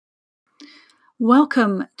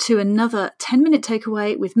Welcome to another 10-minute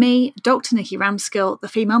takeaway with me, Dr. Nikki Ramskill, the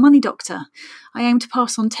Female Money Doctor. I aim to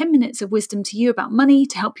pass on 10 minutes of wisdom to you about money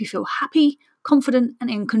to help you feel happy, confident, and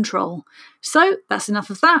in control. So that's enough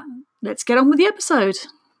of that. Let's get on with the episode.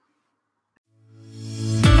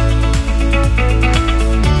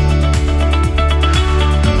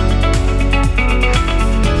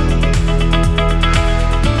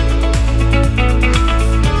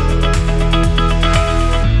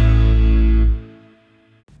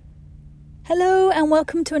 Hello and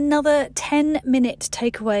welcome to another 10-minute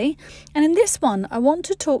takeaway. And in this one, I want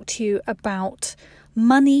to talk to you about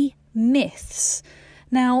money myths.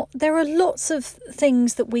 Now, there are lots of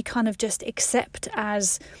things that we kind of just accept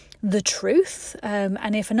as the truth.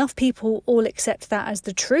 And if enough people all accept that as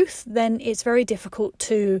the truth, then it's very difficult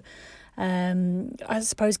to I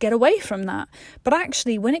suppose, get away from that. But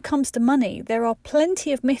actually, when it comes to money, there are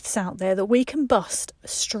plenty of myths out there that we can bust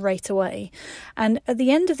straight away. And at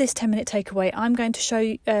the end of this 10-minute takeaway, I'm going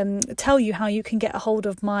to tell you how you can get a hold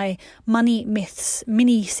of my Money Myths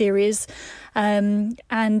mini-series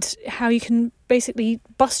and how you can basically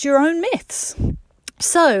bust your own myths.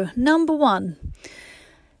 So, number one,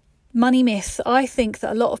 money myth I think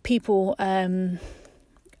that a lot of people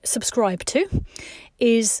subscribe to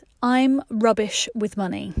is I'm rubbish with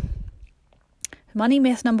money. Money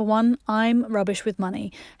myth number one, I'm rubbish with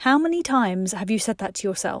money. How many times have you said that to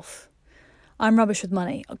yourself? I'm rubbish with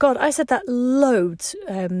money. God, I said that loads,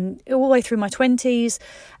 all the way through my 20s.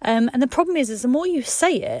 And the problem is the more you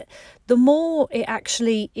say it, the more it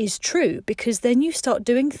actually is true, because then you start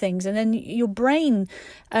doing things and then your brain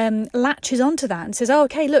latches onto that and says, oh,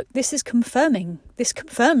 okay, look, this confirms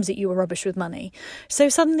that you were rubbish with money. So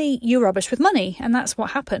suddenly you're rubbish with money, and that's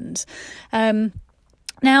what happens.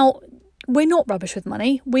 Now, we're not rubbish with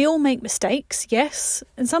money. We all make mistakes, yes.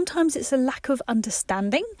 And sometimes it's a lack of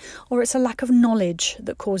understanding or it's a lack of knowledge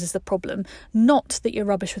that causes the problem, not that you're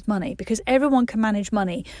rubbish with money, because everyone can manage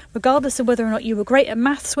money, regardless of whether or not you were great at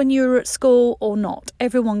maths when you were at school or not.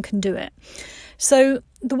 Everyone can do it. So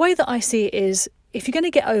the way that I see it is, if you're going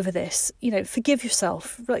to get over this, forgive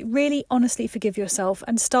yourself, like really honestly forgive yourself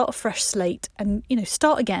and start a fresh slate and,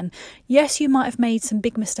 start again. Yes, you might have made some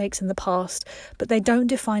big mistakes in the past, but they don't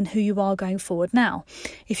define who you are going forward now.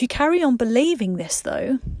 If you carry on believing this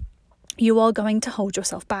though, you are going to hold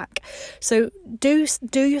yourself back. So do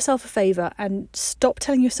yourself a favour and stop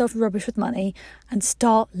telling yourself you're rubbish with money and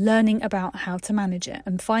start learning about how to manage it,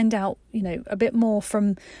 and find out, a bit more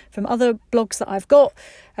from other blogs that I've got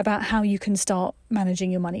about how you can start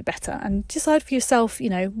managing your money better, and decide for yourself,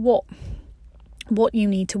 what you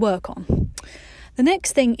need to work on. The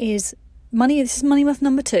next thing is money. This is money myth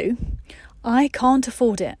number two. I can't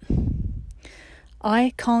afford it.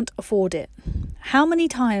 I can't afford it. How many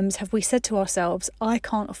times have we said to ourselves, I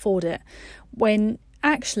can't afford it, when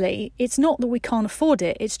actually it's not that we can't afford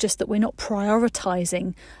it, it's just that we're not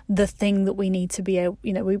prioritising the thing that we need to be able,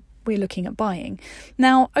 we're looking at buying.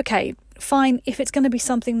 Now, okay, fine, if it's going to be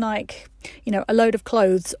something like, a load of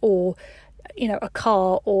clothes or, a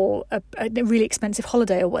car or a really expensive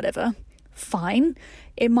holiday or whatever, fine.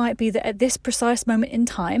 It might be that at this precise moment in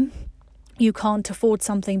time, you can't afford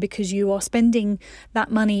something because you are spending that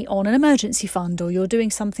money on an emergency fund or you're doing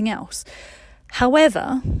something else.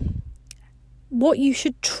 However, what you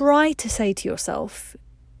should try to say to yourself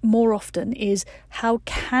more often is, how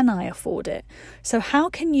can I afford it? So how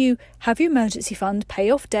can you have your emergency fund, pay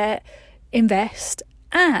off debt, invest,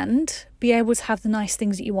 and be able to have the nice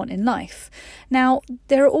things that you want in life? Now,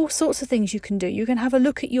 there are all sorts of things you can do. You can have a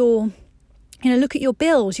look at your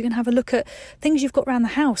bills. You can have a look at things you've got around the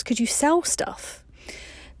house. Could you sell stuff?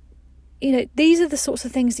 These are the sorts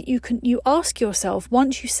of things that you ask yourself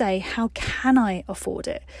once you say, how can I afford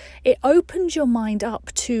it? It opens your mind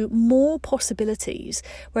up to more possibilities.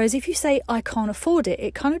 Whereas if you say, I can't afford it,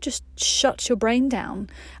 it kind of just shuts your brain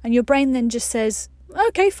down. And your brain then just says,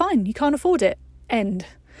 okay, fine, you can't afford it. End.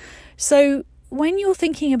 So when you're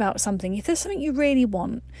thinking about something, if there's something you really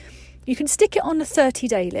want, you can stick it on a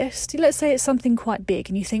 30-day list. Let's say it's something quite big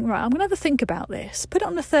and you think, right, I'm going to have a think about this. Put it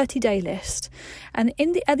on a 30-day list. And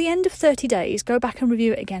at the end of 30 days, go back and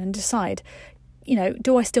review it again and decide,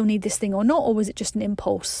 do I still need this thing or not? Or was it just an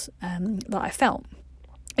impulse that I felt?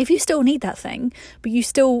 If you still need that thing, but you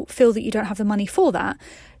still feel that you don't have the money for that,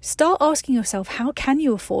 start asking yourself, how can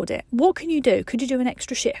you afford it? What can you do? Could you do an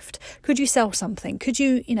extra shift? Could you sell something? Could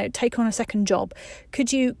you, take on a second job?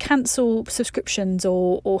 Could you cancel subscriptions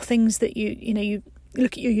or things that you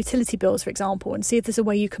look at your utility bills, for example, and see if there's a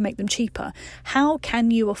way you can make them cheaper? How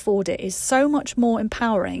can you afford it is so much more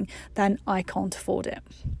empowering than I can't afford it.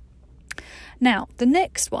 Now, the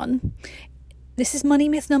next one this is money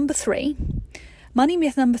myth number 3. Money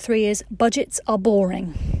myth number 3 is budgets are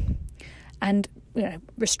boring and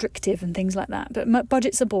restrictive and things like that. But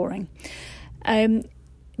budgets are boring.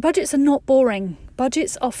 Budgets are not boring.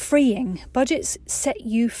 Budgets are freeing. Budgets set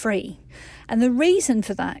you free. And the reason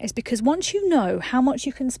for that is because once you know how much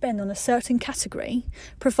you can spend on a certain category,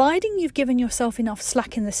 providing you've given yourself enough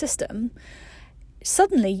slack in the system,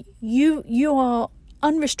 suddenly you are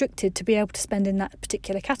unrestricted to be able to spend in that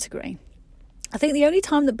particular category. I think the only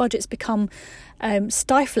time that budgets become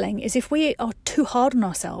stifling is if we are too hard on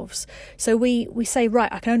ourselves. So we say,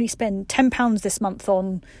 right, I can only spend £10 this month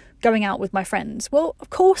on going out with my friends. Well,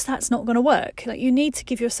 of course that's not going to work. Like, you need to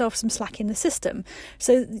give yourself some slack in the system.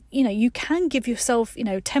 So, you can give yourself,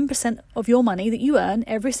 10% of your money that you earn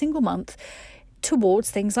every single month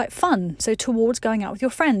towards things like fun. So towards going out with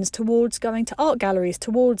your friends, towards going to art galleries,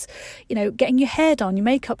 towards, getting your hair done, your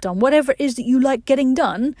makeup done, whatever it is that you like getting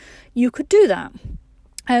done, you could do that.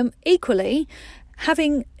 Equally,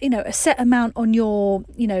 having, a set amount on your,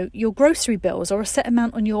 your grocery bills, or a set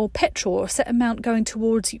amount on your petrol, or a set amount going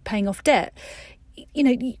towards paying off debt,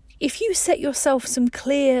 if you set yourself some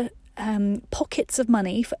clear pockets of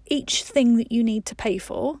money for each thing that you need to pay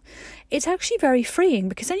for, it's actually very freeing,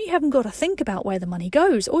 because then you haven't got to think about where the money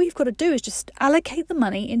goes. All you've got to do is just allocate the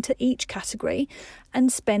money into each category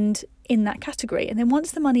and spend in that category. And then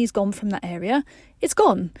once the money is gone from that area, it's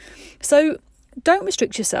gone. So don't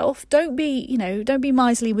restrict yourself. Don't be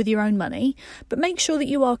miserly with your own money, but make sure that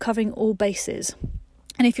you are covering all bases.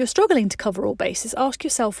 And if you're struggling to cover all bases, ask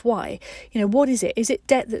yourself why. What is it? Is it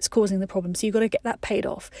debt that's causing the problem? So you've got to get that paid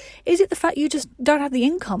off. Is it the fact you just don't have the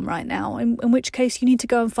income right now? In which case you need to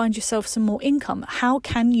go and find yourself some more income. How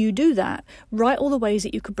can you do that? Write all the ways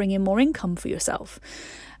that you could bring in more income for yourself.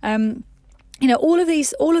 All of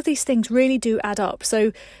these things really do add up.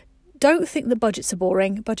 So don't think that budgets are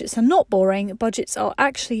boring. Budgets are not boring. Budgets are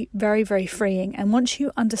actually very, very freeing. And once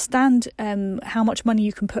you understand how much money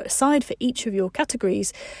you can put aside for each of your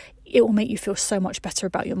categories, it will make you feel so much better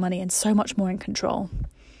about your money and so much more in control.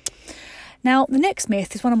 Now, the next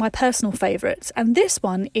myth is one of my personal favourites. And this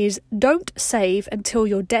one is, don't save until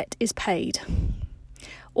your debt is paid.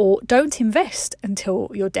 Or don't invest until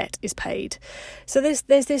your debt is paid. So there's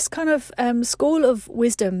this kind of school of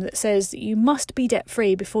wisdom that says that you must be debt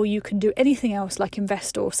free before you can do anything else like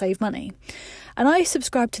invest or save money. And I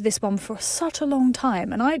subscribed to this one for such a long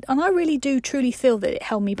time, and I really do truly feel that it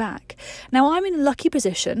held me back. Now I'm in a lucky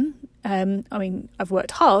position. I've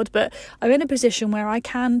worked hard, but I'm in a position where I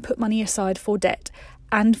can put money aside for debt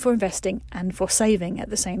and for investing and for saving at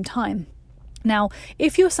the same time. Now,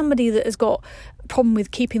 if you're somebody that has got a problem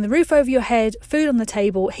with keeping the roof over your head, food on the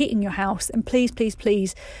table, heating your house, and please,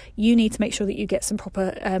 you need to make sure that you get some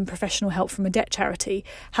proper professional help from a debt charity.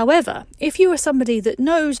 However, if you are somebody that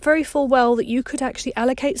knows very full well that you could actually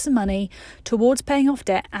allocate some money towards paying off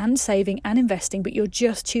debt and saving and investing, but you're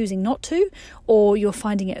just choosing not to, or you're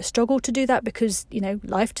finding it a struggle to do that because,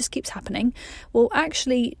 life just keeps happening, well,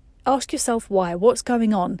 actually ask yourself why. What's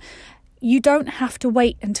going on? You don't have to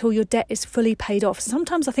wait until your debt is fully paid off.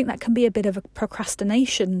 Sometimes I think that can be a bit of a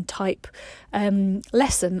procrastination type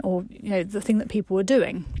lesson, or the thing that people are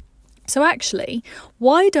doing. So actually,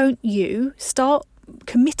 why don't you start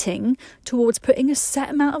committing towards putting a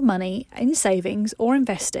set amount of money in savings or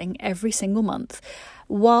investing every single month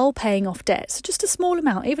while paying off debt? So just a small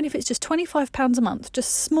amount, even if it's just £25 a month,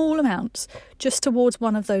 just small amounts, just towards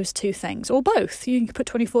one of those two things, or both. You can put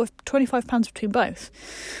 £25 between both.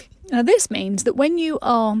 Now, this means that when you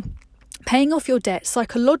are paying off your debt,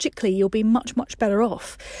 psychologically, you'll be much, much better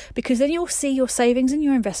off, because then you'll see your savings and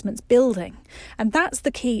your investments building. And that's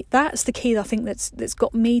the key. That's the key, I think, that's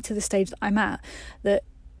got me to the stage that I'm at. That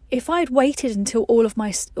if I'd waited until all of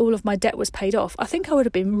my debt was paid off, I think I would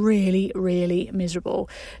have been really, really miserable.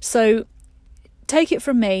 So take it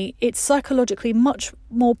from me, it's psychologically much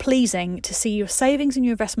more pleasing to see your savings and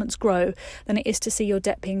your investments grow than it is to see your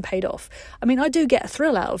debt being paid off. I mean, I do get a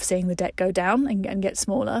thrill out of seeing the debt go down and get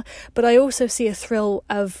smaller, but I also see a thrill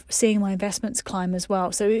of seeing my investments climb as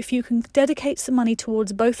well. So if you can dedicate some money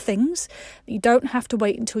towards both things, you don't have to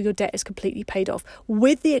wait until your debt is completely paid off,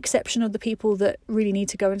 with the exception of the people that really need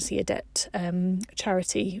to go and see a debt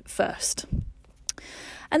charity first.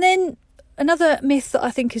 And then another myth that I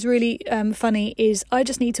think is really funny is, I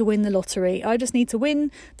just need to win the lottery. I just need to win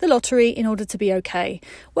the lottery in order to be okay.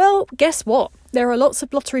 Well, guess what? there are lots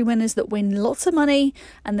of lottery winners that win lots of money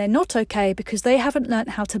and they're not okay because they haven't learnt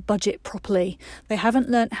how to budget properly. They haven't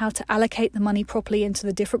learnt how to allocate the money properly into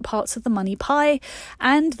the different parts of the money pie,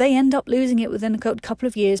 and they end up losing it within a couple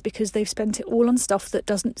of years because they've spent it all on stuff that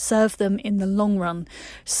doesn't serve them in the long run.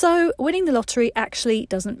 So winning the lottery actually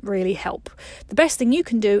doesn't really help. The best thing you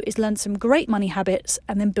can do is learn some great money habits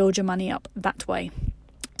and then build your money up that way.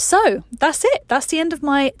 So that's it. That's the end of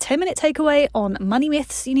my 10-minute takeaway on money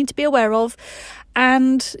myths you need to be aware of.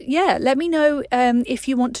 And yeah, let me know if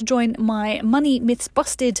you want to join my Money Myths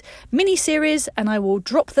Busted mini-series, and I will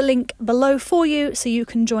drop the link below for you so you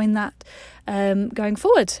can join that going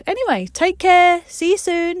forward. Anyway, take care. See you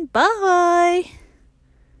soon. Bye.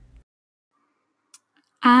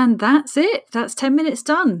 And that's it. That's 10 minutes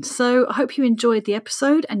done. So I hope you enjoyed the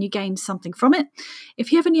episode and you gained something from it.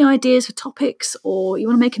 If you have any ideas for topics or you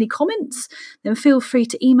want to make any comments, then feel free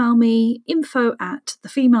to email me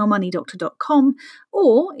info@thefemalemoneydoctor.com,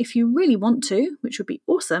 or if you really want to, which would be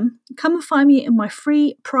awesome, come and find me in my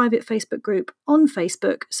free private Facebook group on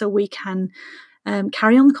Facebook so we can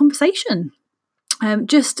carry on the conversation.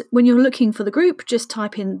 Just when you're looking for the group, just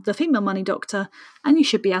type in The Female Money Doctor and you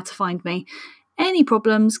should be able to find me. Any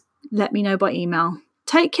problems, let me know by email.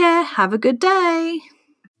 Take care. Have a good day.